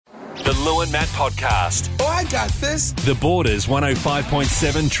The Lou and Matt Podcast. Oh, I got this. The Borders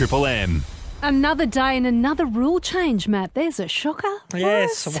 105.7 Triple M. Another day and another rule change, Matt. There's a shocker.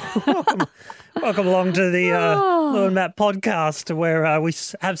 Yes. Welcome along to the Lou and Matt podcast, where we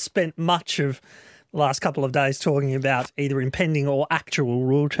have spent much of the last couple of days talking about either impending or actual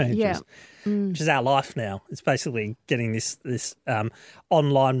rule changes, which is our life now. It's basically getting this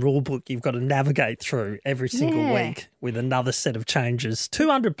online rule book you've got to navigate through every single week with another set of changes.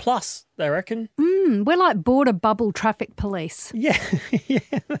 200 plus, they reckon. We're like border bubble traffic police. Yeah,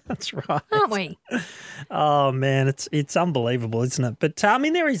 that's right. Aren't we? Oh, man, it's unbelievable, isn't it? But, I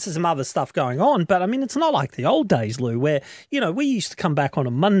mean, there is some other stuff going on, but, I mean, it's not like the old days, Lou, where, we used to come back on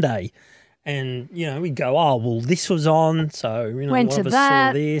a Monday and, we'd go, oh, well, this was on, so, Went one to of us that.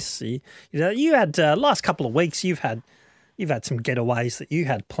 saw this. You had, last couple of weeks, you've had some getaways that you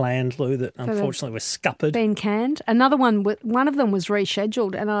had planned, Lou, that unfortunately were scuppered. Been canned. Another one of them was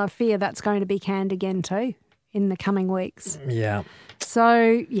rescheduled, and I fear that's going to be canned again too in the coming weeks. Yeah.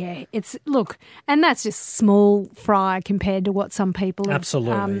 So, and that's just small fry compared to what some people have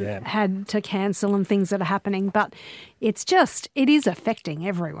had to cancel and things that are happening. But it is affecting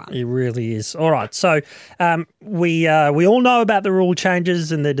everyone. It really is. All right. So we all know about the rule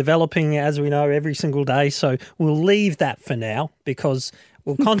changes and they're developing, as we know, every single day. So we'll leave that for now because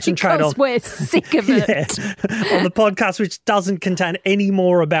we'll concentrate because we're sick of it. On the podcast, which doesn't contain any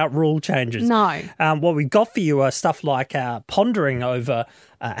more about rule changes. No. What we've got for you are stuff like pondering over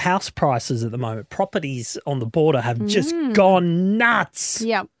house prices at the moment. Properties on the border have just gone nuts.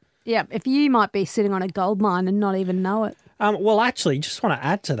 Yep. If you might be sitting on a gold mine and not even know it. Well, actually, just want to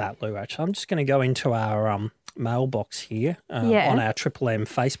add to that, Lou, actually. I'm just going to go into our mailbox here on our Triple M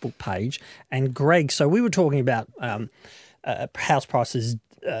Facebook page. And Greg, so we were talking about house prices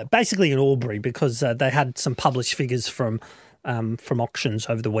basically in Albury because they had some published figures from auctions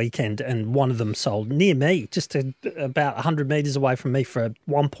over the weekend, and one of them sold near me, just about 100 metres away from me, for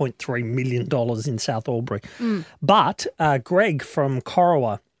 $1.3 million in South Albury. But Greg from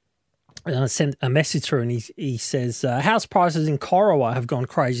Corowa sent a message through, and he says house prices in Corowa have gone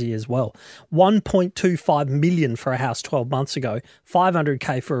crazy as well. $1.25 million for a house 12 months ago,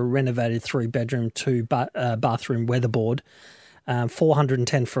 $500K for a renovated 3-bedroom, 2-bathroom weatherboard,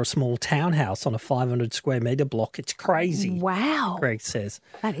 $410 for a small townhouse on a 500 square metre block. It's crazy. Wow. Greg says.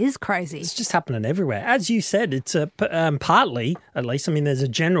 That is crazy. It's just happening everywhere. As you said, it's partly, at least, I mean, there's a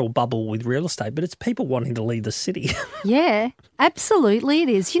general bubble with real estate, but it's people wanting to leave the city. Yeah, absolutely it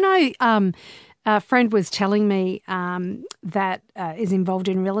is. A friend was telling me that is involved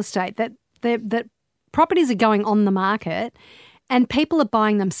in real estate that properties are going on the market and people are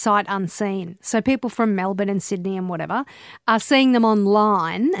buying them sight unseen. So people from Melbourne and Sydney and whatever are seeing them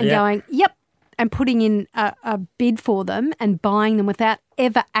online and going, yep, and putting in a bid for them and buying them without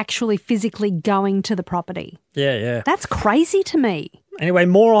ever actually physically going to the property. Yeah. That's crazy to me. Anyway,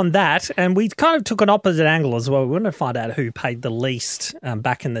 more on that. And we kind of took an opposite angle as well. We wanted to find out who paid the least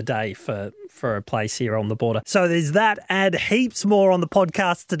back in the day for a place here on the border. So there's that and heaps more on the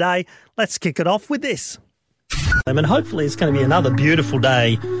podcast today. Let's kick it off with this. And hopefully it's going to be another beautiful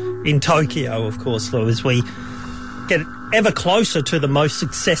day in Tokyo, of course, Lou, as we get ever closer to the most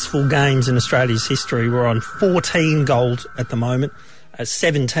successful games in Australia's history. We're on 14 gold at the moment.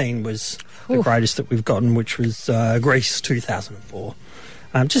 17 was the greatest that we've gotten, which was Greece 2004.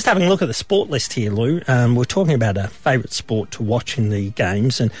 Just having a look at the sport list here, Lou. We're talking about a favourite sport to watch in the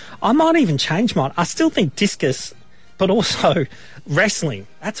games, and I might even change mine. I still think discus, but also wrestling.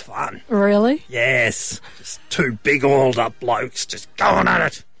 That's fun. Really? Yes. Just two big oiled-up blokes just going at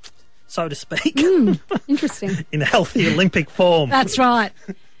it, so to speak. Interesting. In healthy Olympic form. That's right.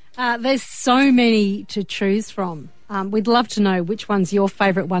 There's so many to choose from. We'd love to know which one's your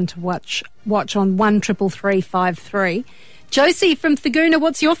favourite one to watch on 133353. Josie from Thaguna,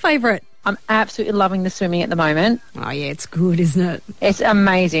 what's your favourite? I'm absolutely loving the swimming at the moment. Oh, yeah, it's good, isn't it? It's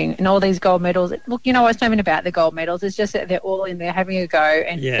amazing. And all these gold medals. Look, it's not even about the gold medals. It's just that they're all in there having a go,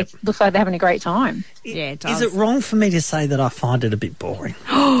 and it looks like they're having a great time. Yeah, it does. Is it wrong for me to say that I find it a bit boring?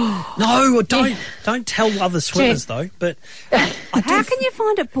 No, don't tell other swimmers, though. But how can you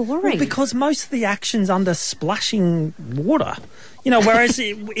find it boring? Well, because most of the action's under splashing water. Whereas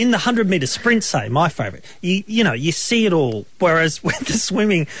in the 100-metre sprint, say, my favourite, you see it all. Whereas with the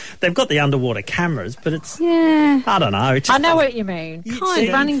swimming, they've got the underwater cameras, but it's, I don't know. I know what you mean.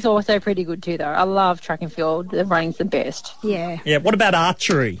 Running's also pretty good too, though. I love track and field. The running's the best. Yeah. Yeah, what about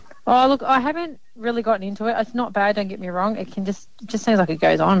archery? Oh, look, I haven't really gotten into it. It's not bad, don't get me wrong. It just seems like it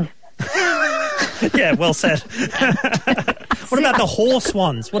goes on. Yeah, well said. What about the horse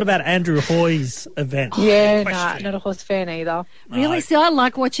ones? What about Andrew Hoy's event? Yeah, not a horse fan either. Really? No. See, I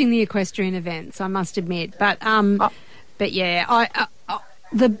like watching the equestrian events, I must admit. But yeah,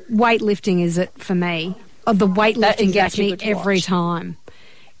 the weightlifting is it for me. The weightlifting gets me every time.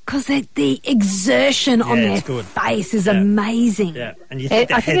 Because the exertion on their face is amazing. Yeah, and you think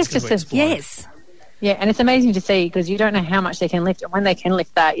their head's going to explode. Yes. Yeah, and it's amazing to see because you don't know how much they can lift. And when they can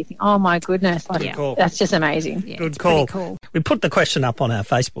lift that, you think, oh, my goodness. That's just amazing. Yeah, Good call. Cool. We put the question up on our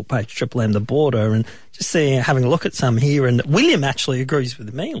Facebook page, Triple M The Border, and just having a look at some here. And William actually agrees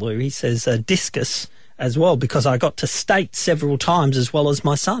with me, Lou. He says discus as well because I got to state several times as well as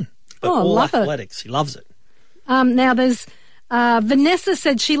my son. But all athletics. He loves it. Now, there's Vanessa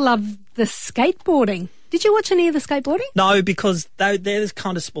said she loved the skateboarding. Did you watch any of the skateboarding? No, because they're the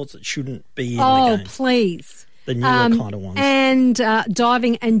kind of sports that shouldn't be in the game. Oh, please. The newer kind of ones. And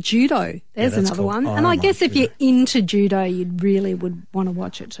diving and judo. There's another cool. one. And I guess if you're into judo, you really would want to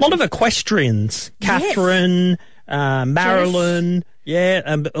watch it too. A lot of equestrians. Catherine, Marilyn,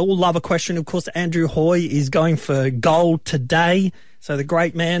 all love equestrian. Of course, Andrew Hoy is going for gold today. So the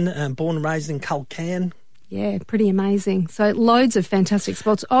great man, born and raised in Culcairn. Yeah, pretty amazing. So loads of fantastic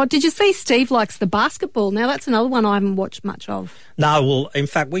sports. Oh, did you see Steve likes the basketball? Now, that's another one I haven't watched much of. No, well, in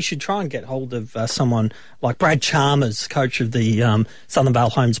fact, we should try and get hold of someone like Brad Chalmers, coach of the Southern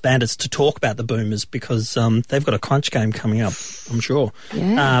Vale Homes Bandits, to talk about the Boomers because they've got a crunch game coming up, I'm sure.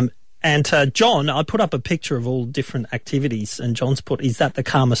 Yeah. And John, I put up a picture of all different activities, and John's put, is that the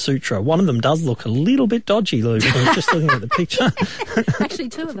Kama Sutra? One of them does look a little bit dodgy, Lou. I was just looking at the picture. Actually,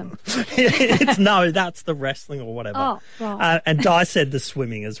 two of them. No, that's the wrestling or whatever. Oh, right. And Di said the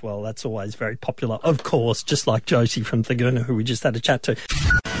swimming as well. That's always very popular. Of course, just like Josie from Thaguna, who we just had a chat to.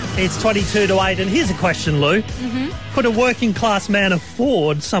 It's 22 to 8, and here's a question, Lou. Mm-hmm. Could a working class man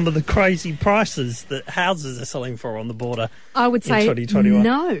afford some of the crazy prices that houses are selling for on the border? I would say 2021?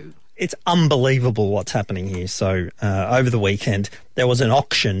 No. It's unbelievable what's happening here. So over the weekend, there was an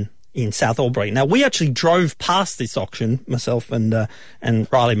auction in South Albury. Now, we actually drove past this auction, myself and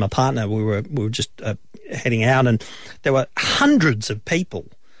Riley, my partner. We were just heading out, and there were hundreds of people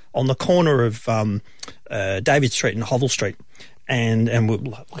on the corner of David Street and Hovell Street. And we're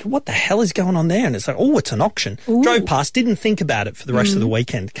like, what the hell is going on there? And it's like, oh, it's an auction. Ooh. Drove past, didn't think about it for the rest of the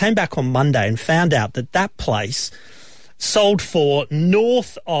weekend. Came back on Monday and found out that place sold for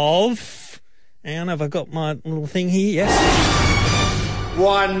north of, and have I got my little thing here? Yes.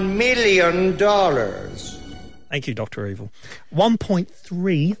 $1 million. Thank you, Dr. Evil.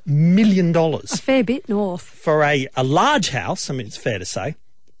 $1.3 million. A fair bit north. For a large house, I mean, it's fair to say.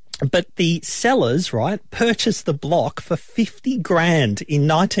 But the sellers, right, purchased the block for $50,000 in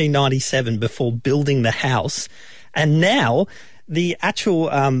 1997 before building the house. And now the actual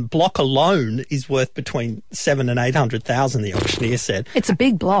block alone is worth between $700,000 and $800,000, the auctioneer said. It's a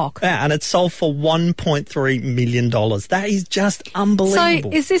big block. Yeah, and it sold for $1.3 million. That is just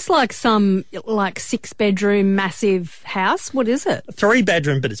unbelievable. So is this like some 6-bedroom massive house? What is it?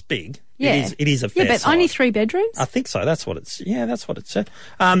 3-bedroom, but it's big. Yeah. It is a fair but size. Only 3 bedrooms? I think so. That's what it said.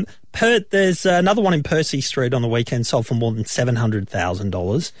 There's another one in Percy Street on the weekend sold for more than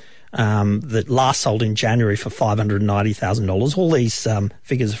 $700,000. That last sold in January for $590,000. All these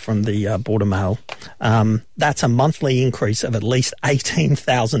figures are from the Border Mail. That's a monthly increase of at least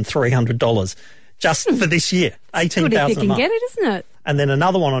 $18,300 just for this year. $18,000 good if you a can month. get it, isn't it? And then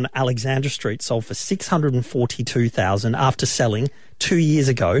another one on Alexandra Street sold for $642,000 after selling 2 years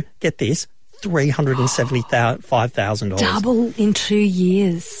ago. Get this, $375,000. Double in 2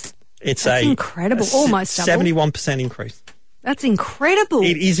 years. That's incredible. Almost double. 71% increase. That's incredible.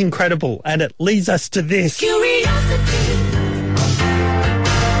 It is incredible. And it leads us to this. Curiosity.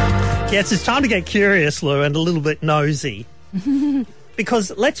 Yes, it's time to get curious, Lou, and a little bit nosy.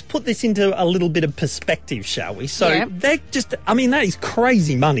 Because let's put this into a little bit of perspective, shall we? So that is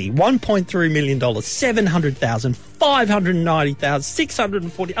crazy money. $1.3 million, $700,000, $590,000,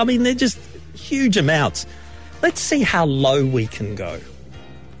 $640,000. I mean, they're just huge amounts. Let's see how low we can go.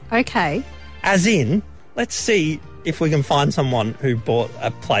 Okay. As in, let's see if we can find someone who bought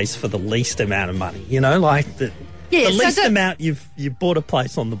a place for the least amount of money. You know, like the least amount you've bought a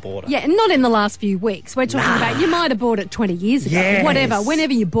place on the border. Yeah, and not in the last few weeks. We're talking about you might have bought it 20 years ago, whatever,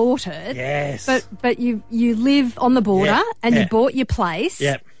 whenever you bought it. Yes. But you live on the border and you bought your place.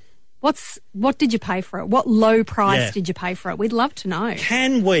 Yep. What did you pay for it? What low price did you pay for it? We'd love to know.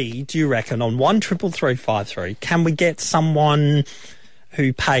 Can we, do you reckon, on 133353, can we get someone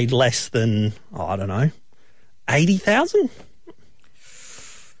who paid less than, I don't know, 80,000?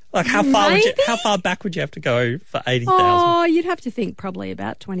 Like how far back would you have to go for 80,000? Oh, you'd have to think probably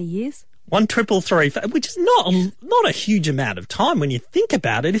about 20 years. 1,333, which is not a huge amount of time when you think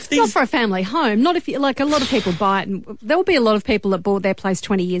about it. Not for a family home. Not if you, like, a lot of people buy it, and there will be a lot of people that bought their place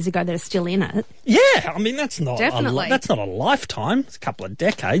 20 years ago that are still in it. Yeah, I mean that's not definitely that's not a lifetime. It's a couple of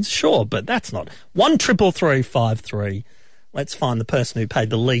decades, sure, but that's not 1,33353. Let's find the person who paid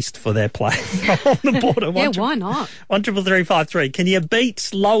the least for their place on the border. Yeah, why not? 1,33353. Can you beat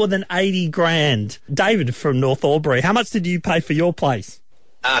lower than 80 grand? David from North Albury, how much did you pay for your place?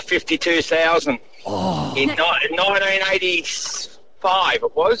 52,000 in 1985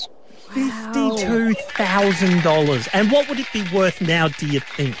 it was. $52,000. And what would it be worth now, do you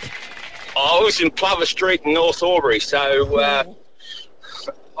think? I was in Plover Street in North Albury, so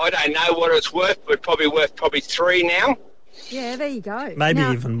I don't know what it's worth, but probably worth 3 now. Yeah, there you go. Maybe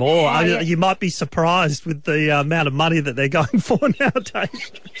now, even more. You might be surprised with the amount of money that they're going for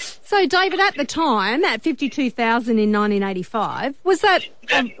nowadays. So, David, at the time, at 52,000 in 1985, was that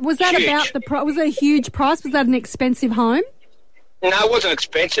huge. about the price? Was it a huge price? Was that an expensive home? No, it wasn't an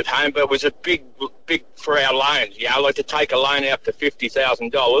expensive home, but it was a big for our loans. Yeah, I like to take a loan out for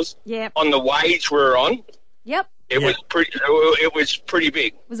 $50,000. Yep. On the wage we're on. Yep. It was pretty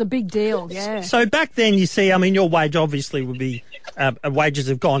big. It was a big deal, yeah. So back then, you see, I mean, your wage obviously would be, wages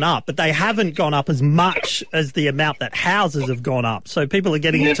have gone up, but they haven't gone up as much as the amount that houses have gone up. So people are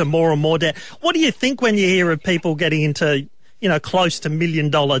getting into more and more debt. What do you think when you hear of people getting into, close to $1 million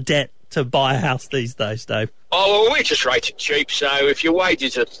debt to buy a house these days, Dave? Oh, well, interest rates are cheap, so if your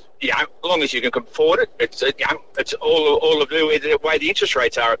wages are, as long as you can afford it, it's all of the way the interest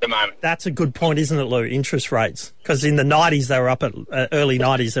rates are at the moment. That's a good point, isn't it, Lou? Interest rates, because in the 90s they were up at early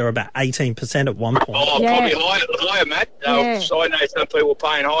 90s, they were about 18% at one point. Oh, yeah. Probably higher, Matt. Yeah. I know some people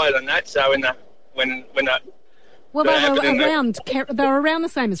paying higher than that. So when well, they were around the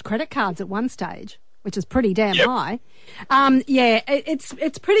same as credit cards at one stage, which is pretty damn high.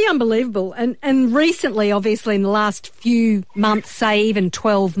 It's pretty unbelievable. And recently, obviously, in the last few months, say even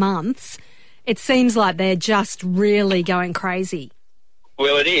 12 months, it seems like they're just really going crazy.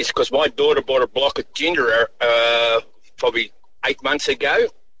 Well, it is, because my daughter bought a block of ginger probably 8 months ago,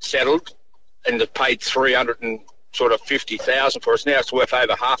 settled, and they paid $350,000 for us. Now it's worth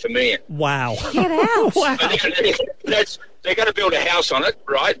over $500,000. Wow. Get out. Wow. They're going to build a house on it,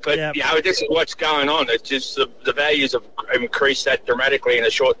 right? But, this is what's going on. It's just the values have increased that dramatically in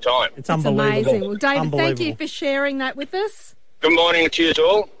a short time. It's unbelievable. Amazing. Well, David, thank you for sharing that with us. Good morning to you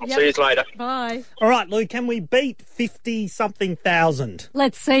all. I'll see you later. Bye. All right, Lou, can we beat 50-something thousand?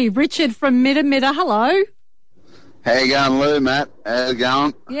 Let's see. Richard from Midda. Hello. How you going, Lou, Matt? How's it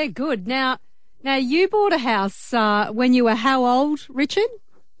going? Yeah, good. Now you bought a house when you were how old, Richard?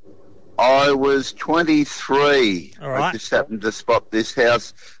 I was 23. All right. I just happened to spot this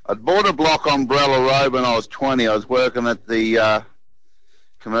house. I'd bought a block on Umbrella Road when I was 20. I was working at the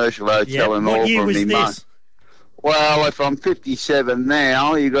commercial hotel in Auburn. What year was this? Well, if I'm 57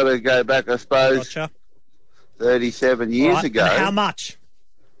 now, you got to go back, I suppose, Gotcha. 37 years ago. And how much?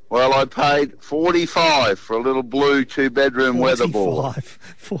 Well, I paid $45 for a little blue 2-bedroom weatherboard.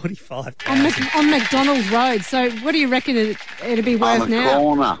 45. On McDonald's Road. So what do you reckon it'd be worth now?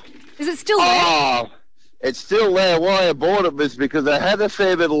 On the corner. Is it still there? Oh, it's still there. Why I bought it was because I had a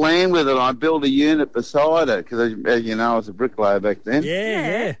fair bit of land with it. I built a unit beside it because, as you know, I was a bricklayer back then.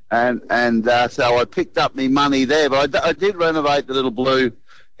 Yeah. And so I picked up my money there. But I did renovate the little blue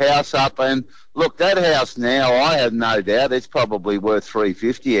house up. And look, that house now, I have no doubt it's probably worth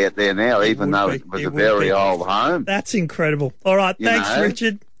 $350 out there now, even though it was a very old home. That's incredible. All right, thanks,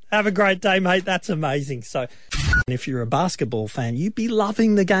 Richard. Have a great day, mate. That's amazing. So if you're a basketball fan, you'd be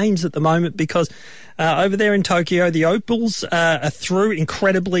loving the games at the moment because over there in Tokyo, the Opals are through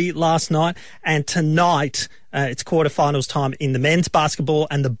incredibly last night. And tonight, it's quarterfinals time in the men's basketball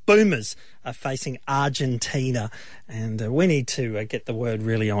and the Boomers are facing Argentina. And we need to get the word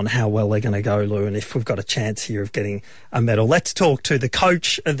really on how well they're going to go, Lou, and if we've got a chance here of getting a medal. Let's talk to the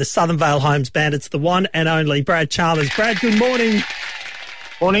coach of the Southern Vale Homes Bandits, the one and only Brad Chalmers. Brad, good morning.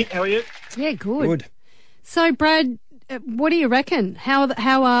 Morning, how are you? Yeah, good. So, Brad, what do you reckon?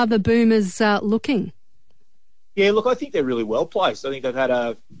 How are the Boomers looking? Yeah, look, I think they're really well placed. I think they've had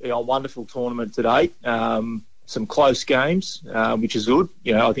a wonderful tournament today. Some close games, which is good.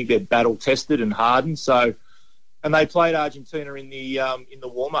 I think they're battle tested and hardened. So, and they played Argentina in the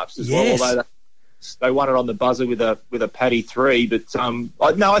warm ups as well. Although they won it on the buzzer with a Paddy 3. But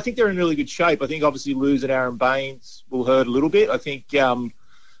I think they're in really good shape. I think obviously losing Aaron Baines will hurt a little bit. I think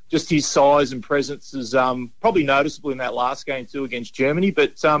just his size and presence is probably noticeable in that last game too against Germany.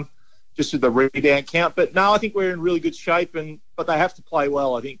 But just with the rebound count. But no, I think we're in really good shape. But they have to play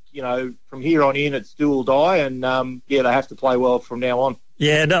well. I think from here on in it's do or die, and they have to play well from now on.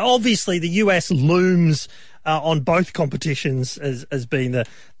 Yeah, no, obviously the US looms on both competitions as being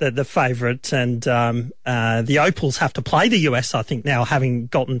the favourite, and the Opals have to play the US, I think, now, having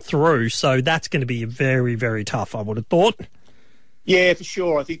gotten through. So that's going to be very, very tough, I would have thought. Yeah, for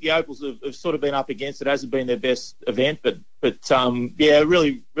sure. I think the Opals have sort of been up against it. It hasn't been their best event, but yeah,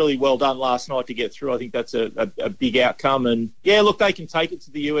 really, really well done last night to get through. I think that's a big outcome. And, yeah, look, they can take it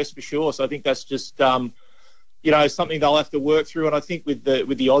to the US for sure. So I think that's just, something they'll have to work through. And I think with the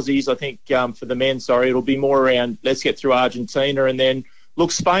Aussies, I think for the men, it'll be more around let's get through Argentina. And then,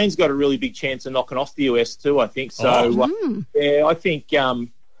 look, Spain's got a really big chance of knocking off the US too, I think. So, yeah, I think...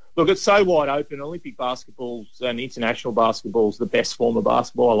 Look, it's so wide open. Olympic basketball and international basketball is the best form of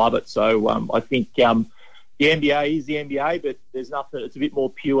basketball. I love it. So I think the NBA is the NBA, but there's nothing. It's a bit more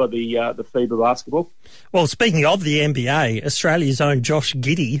pure, the FIBA basketball. Well, speaking of the NBA, Australia's own Josh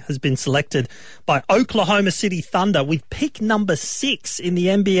Giddey has been selected by Oklahoma City Thunder with pick number 6 in the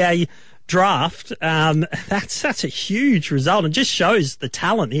NBA draft. That's a huge result and just shows the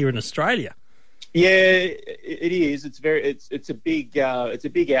talent here in Australia. Yeah, it is. It's a big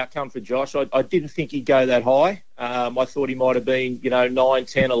outcome for Josh. I didn't think he'd go that high. I thought he might have been 9,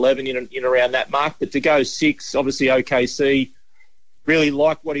 10, 11 in around that mark. But to go 6, obviously OKC really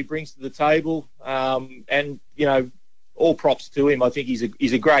like what he brings to the table. And all props to him. I think he's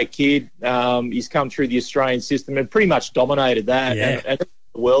a great kid. He's come through the Australian system and pretty much dominated that. Yeah. And at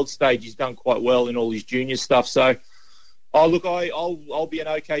the world stage, he's done quite well in all his junior stuff. So. Oh, look, I'll be an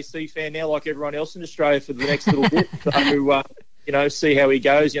OKC fan now like everyone else in Australia for the next little bit. So, see how he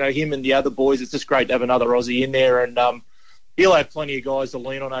goes. Him and the other boys, it's just great to have another Aussie in there. And he'll have plenty of guys to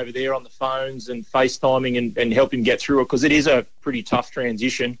lean on over there on the phones and FaceTiming and help him get through it because it is a pretty tough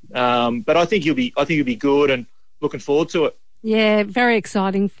transition. But I think he'll be good and looking forward to it. Yeah, very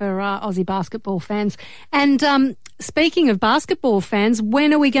exciting for Aussie basketball fans. And speaking of basketball fans,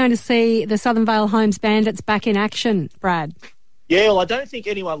 when are we going to see the Southern Vale Homes Bandits back in action, Brad? Yeah, well, I don't think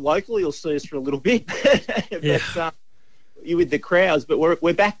anyone locally will see us for a little bit. But, with the crowds, but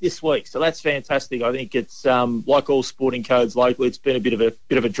we're back this week, so that's fantastic. I think it's like all sporting codes locally, it's been a bit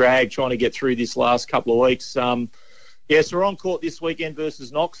of a drag trying to get through this last couple of weeks. So we're on court this weekend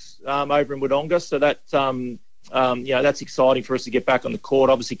versus Knox over in Wodonga, so that. That's exciting for us to get back on the court.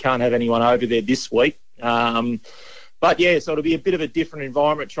 Obviously can't have anyone over there this week. But, yeah, so it'll be a bit of a different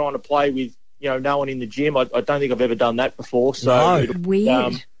environment trying to play with, no one in the gym. I don't think I've ever done that before. So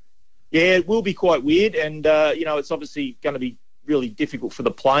weird. It will be quite weird. And, it's obviously going to be really difficult for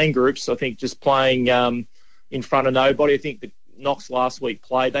the playing groups. I think just playing in front of nobody. I think the Knox last week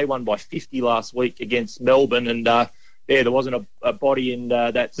played. They won by 50 last week against Melbourne. And, there wasn't a body in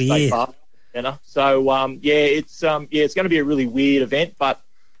that state park. So it's going to be a really weird event, but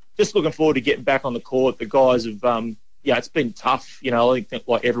just looking forward to getting back on the court. The guys have, it's been tough. I think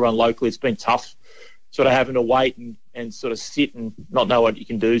like everyone locally, it's been tough, sort of having to wait and sort of sit and not know what you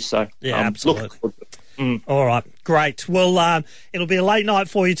can do. So absolutely. All right, great. Well, it'll be a late night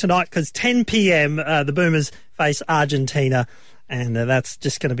for you tonight because 10 p.m. The Boomers face Argentina. And that's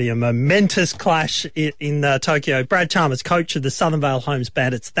just going to be a momentous clash in Tokyo. Brad Chalmers, coach of the Southern Vale Homes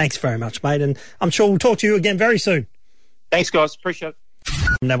Bandits. Thanks very much, mate. And I'm sure we'll talk to you again very soon. Thanks, guys. Appreciate it.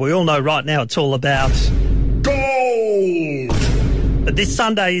 Now, we all know right now it's all about gold. But this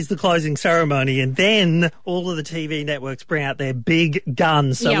Sunday is the closing ceremony, and then all of the TV networks bring out their big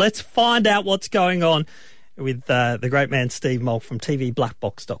guns. So let's find out what's going on with the great man Steve Molk from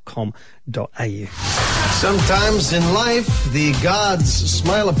tvblackbox.com.au. Sometimes in life, the gods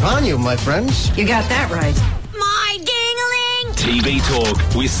smile upon you, my friends. You got that right. My ding-a-ling! TV Talk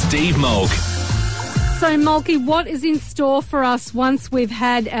with Steve Molk. So, Molky, what is in store for us once we've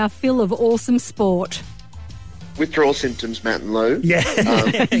had our fill of awesome sport? Withdrawal symptoms, Matt and Lou. Yeah.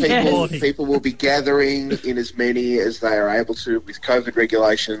 People will be gathering in as many as they are able to with COVID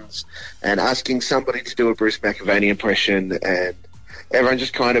regulations and asking somebody to do a Bruce McAvaney impression, and everyone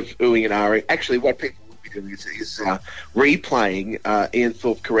just kind of oohing and ahhing. Actually, what people will be doing is replaying Ian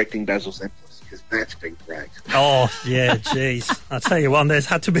Thorpe correcting Basil Zempilas, because that's been great. Oh, yeah, geez. I'll tell you one, there's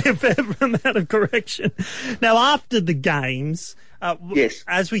had to be a fair amount of correction. Now, after the games... yes.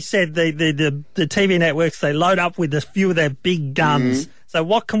 As we said, the TV networks, they load up with a few of their big guns. Mm-hmm. So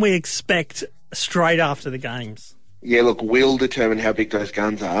what can we expect straight after the games? Yeah, look, we'll determine how big those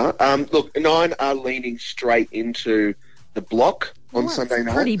guns are. Look, Nine are leaning straight into the block on Sunday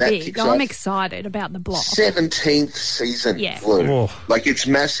night. Pretty big. I'm excited about the block. 17th season, Lou. Oh. Like, it's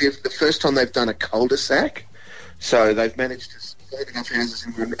massive. The first time they've done a cul-de-sac, so they've managed to load enough houses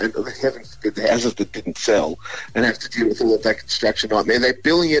in them, and heaven forbid the houses that didn't sell and have to deal with all of that construction nightmare. They're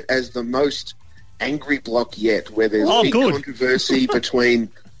billing it as the most angry block yet where there's big controversy between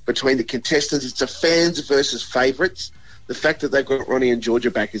the contestants. It's a fans versus favourites. The fact that they've got Ronnie and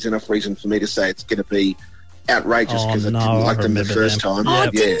Georgia back is enough reason for me to say it's going to be outrageous because I didn't like them the first time.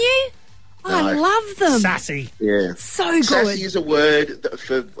 Oh, didn't you? No. I love them. Sassy. Yeah. So good. Sassy is a word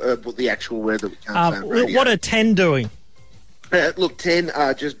for the actual word that we can't say on radio. What are 10 doing? Look, 10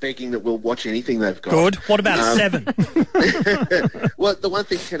 are just begging that we'll watch anything they've got. Good. What about 7? Well, the one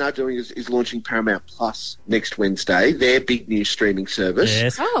thing 10 are doing is launching Paramount Plus next Wednesday, their big new streaming service.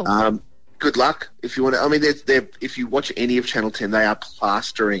 Yes. Oh. Good luck if you want to. I mean, if you watch any of Channel 10, they are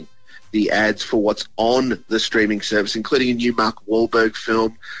plastering the ads for what's on the streaming service, including a new Mark Wahlberg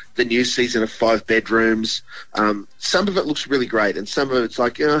film, the new season of 5 Bedrooms. Some of it looks really great, and some of it's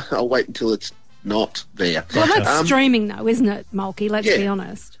like, I'll wait until it's not there. Well, that's streaming, though, isn't it, Mulkey? Let's be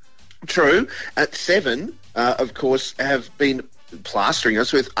honest. True. At 7, of course, have been plastering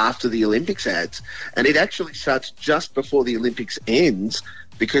us with After the Olympics ads, and it actually starts just before the Olympics ends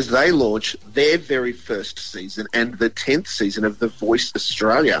because they launch their very first season and the 10th season of The Voice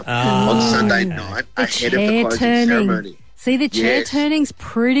Australia on Sunday night ahead of the closing ceremony. See, the chair turning's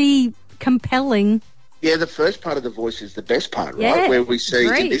pretty compelling. Yeah, the first part of The Voice is the best part, right? Where we see,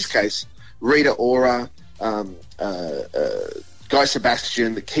 in this case, Rita Ora, Guy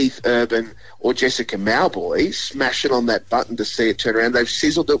Sebastian, Keith Urban, or Jessica Mauboy smashing on that button to see it turn around. They've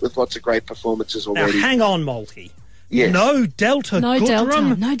sizzled it with lots of great performances already. Now, hang on, Mulkey. Yes. No Delta. No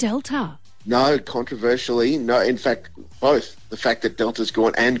Delta. No Delta. No, controversially, no. In fact, both. The fact that Delta's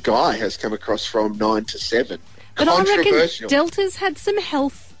gone and Guy has come across from 9 to 7. But I reckon Delta's had some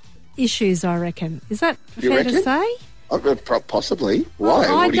health issues, I reckon. Is that fair to say? Possibly. Why?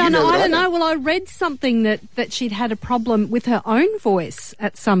 I don't know. Well, I read something that she'd had a problem with her own voice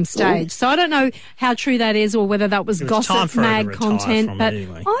at some stage. So I don't know how true that is or whether that was gossip mag content. But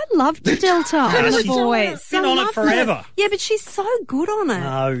anyway. I loved Delta on The Voice. Been on it forever. Yeah, but she's so good on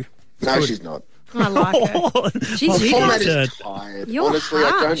it. No, she's not. I like it. Jeez, you format guys is tired. You're Honestly,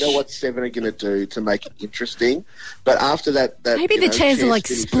 harsh. I don't know what 7 are going to do to make it interesting. But after that maybe the chairs will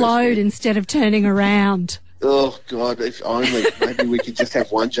explode instead of turning around. Oh, God, if only. Maybe we could just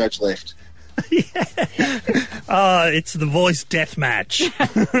have one judge left. It's The Voice death match.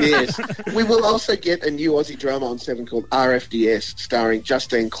 Yes. We will also get a new Aussie drama on 7 called RFDS, starring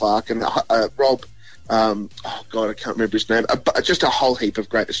Justine Clark and Rob... I can't remember his name. Just a whole heap of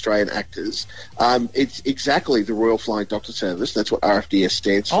great Australian actors. It's exactly the Royal Flying Doctor Service. That's what RFDS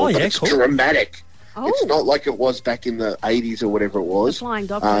stands for. But it's dramatic. Oh. It's not like it was back in the 80s or whatever it was. The Flying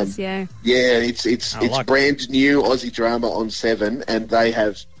Doctors, Yeah, it's brand new Aussie drama on 7, and they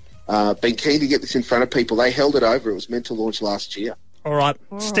have been keen to get this in front of people. They held it over. It was meant to launch last year. All right,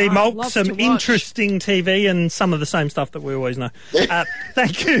 Steve Mulk, some interesting TV and some of the same stuff that we always know.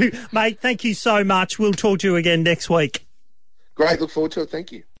 Thank you, mate. Thank you so much. We'll talk to you again next week. Great. Look forward to it.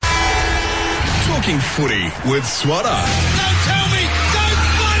 Thank you. Talking footy with Swatter. Don't tell me! Don't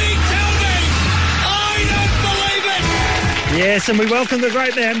bloody tell me! I don't believe it! Yes, and we welcome the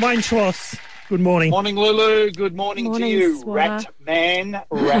great man, Wayne Schwass. Good morning. Morning, Lulu. Good morning to you, Swatter.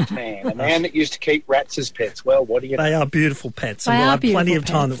 Ratman. A man that used to keep rats as pets. Well, what do you know? They are beautiful pets, and we'll have plenty of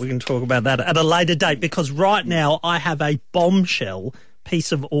time that we can talk about that at a later date, because right now I have a bombshell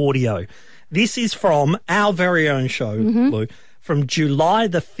piece of audio. This is from our very own show, Lou, from July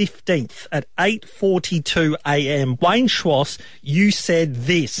the 15th at 8:42 a.m. Wayne Schwass, you said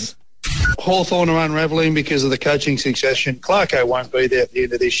this. Hawthorn are unravelling because of the coaching succession. Clarko won't be there at the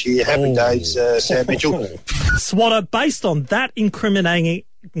end of this year. Happy days, Sam Mitchell. Swatter, based on that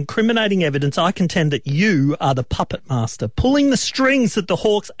incriminating evidence, I contend that you are the puppet master, pulling the strings at the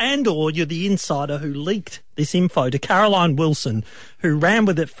Hawks, and/or you're the insider who leaked this info to Caroline Wilson, who ran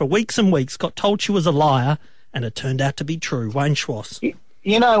with it for weeks and weeks, got told she was a liar, and it turned out to be true. Wayne Schwass.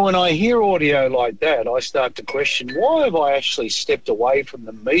 You know, when I hear audio like that, I start to question, why have I actually stepped away from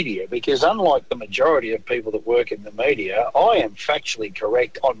the media? Because unlike the majority of people that work in the media, I am factually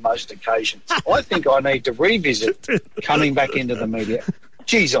correct on most occasions. I think I need to revisit coming back into the media.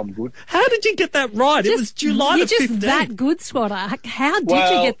 Geez, I'm good. How did you get that right? It was July the 15th. You're just that good, Swatter. How did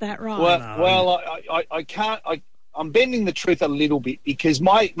you get that right? I can't... I'm bending the truth a little bit, because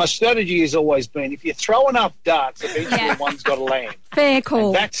my strategy has always been, if you throw enough darts, eventually one's got to land. Fair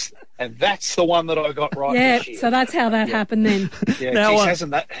call. And that's the one that I got right this year. So that's how that happened then. Yeah, now,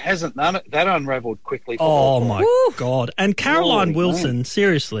 hasn't that unravelled quickly? Oh, my God. And Caroline Wilson,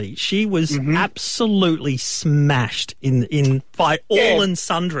 seriously, she was absolutely smashed by all and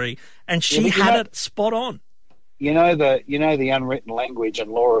sundry, and she had it spot on. You know the unwritten language and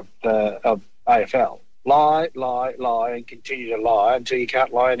law of AFL. lie, and continue to lie until you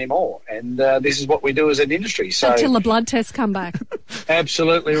can't lie anymore. And this is what we do as an industry. So until the blood tests come back.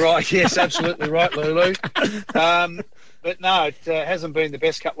 Absolutely right. Yes, absolutely right, Lulu. But no, it hasn't been the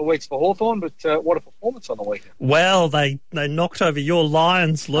best couple of weeks for Hawthorn, but what a performance on the weekend. Well, they knocked over your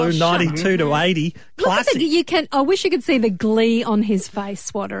Lions, Lou, 92-80. Classic. I wish you could see the glee on his face,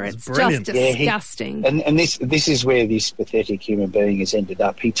 Swatter. It's just disgusting. And this is where this pathetic human being has ended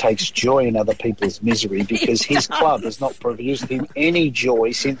up. He takes joy in other people's misery because his club has not produced him any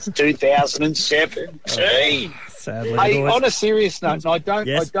joy since 2017. Sadly, hey, on a serious note, and I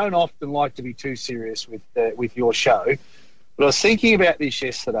don't often like to be too serious with your show, but I was thinking about this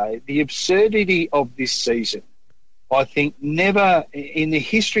yesterday. The absurdity of this season, I think never in the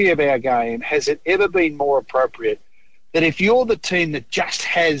history of our game has it ever been more appropriate that if you're the team that just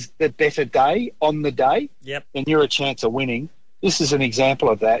has the better day on the day, then you're a chance of winning. This is an example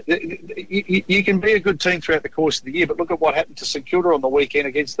of that. You can be a good team throughout the course of the year, but look at what happened to St Kilda on the weekend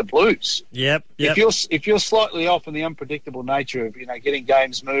against the Blues. Yep. If you're slightly off in the unpredictable nature of getting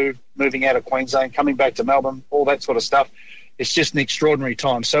games moving out of Queensland, coming back to Melbourne, all that sort of stuff, it's just an extraordinary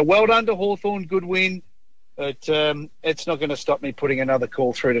time. So well done to Hawthorn, good win. But it's not going to stop me putting another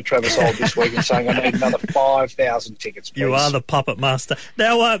call through to Travis Holt this week and saying I need another 5,000 tickets, please. You are the puppet master.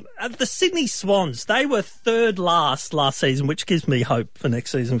 Now, the Sydney Swans, they were third last season, which gives me hope for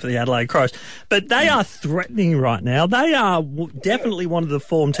next season for the Adelaide Crows. But they are threatening right now. They are definitely one of the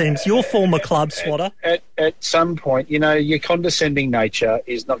form teams. Your former club, Swatter. At some point, your condescending nature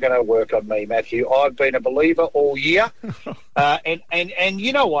is not going to work on me, Matthew. I've been a believer all year. And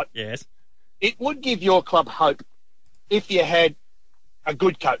you know what? Yes. It would give your club hope if you had a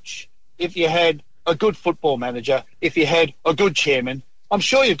good coach, if you had a good football manager, if you had a good chairman. I'm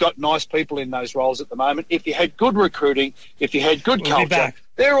sure you've got nice people in those roles at the moment. If you had good recruiting, if you had good culture,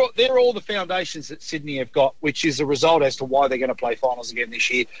 they're all the foundations that Sydney have got, which is a result as to why they're going to play finals again this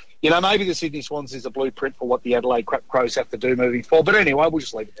year. Maybe the Sydney Swans is a blueprint for what the Adelaide Crows have to do moving forward. But anyway, we'll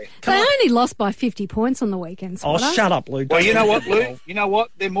just leave it there. They only lost by 50 points on the weekend, Swatter. Oh, shut up, Lou. Well, you know what, Lou? You know what?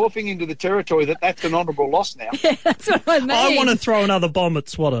 They're morphing into the territory that's an honourable loss now. Yeah, that's what I mean. I want to throw another bomb at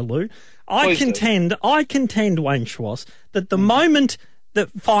Swatter, Lou. I contend, Wayne Schwass, that the moment that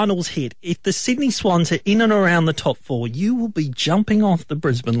finals hit, if the Sydney Swans are in and around the top four, you will be jumping off the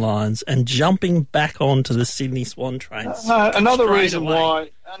Brisbane Lions and jumping back onto the Sydney Swan trains. Another reason,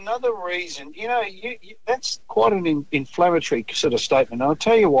 that's quite an inflammatory sort of statement. And I'll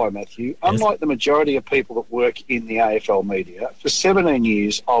tell you why, Matthew. Yes. Unlike the majority of people that work in the AFL media, for 17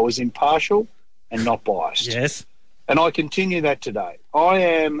 years I was impartial and not biased. Yes. And I continue that today. I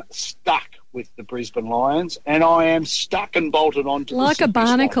am stuck with the Brisbane Lions, and I am stuck and bolted onto like a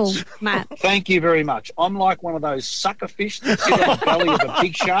barnacle, Matt. Thank you very much. I'm like one of those sucker fish that sit on the belly of a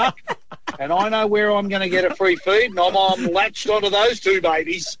big shark, and I know where I'm going to get a free feed, and I'm latched onto those two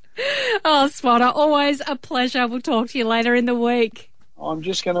babies. Oh, Swatter, always a pleasure. We'll talk to you later in the week. I'm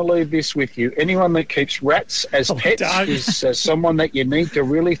just going to leave this with you. Anyone that keeps rats as pets is someone that you need to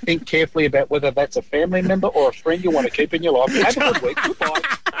really think carefully about whether that's a family member or a friend you want to keep in your life. Have a good week. Goodbye.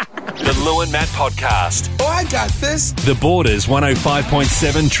 The Lou and Matt Podcast. Oh, I got this. The Borders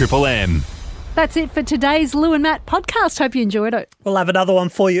 105.7 Triple M. That's it for today's Lou and Matt Podcast. Hope you enjoyed it. We'll have another one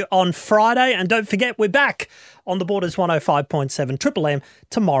for you on Friday. And don't forget, we're back on the Borders 105.7 Triple M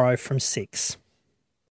tomorrow from 6.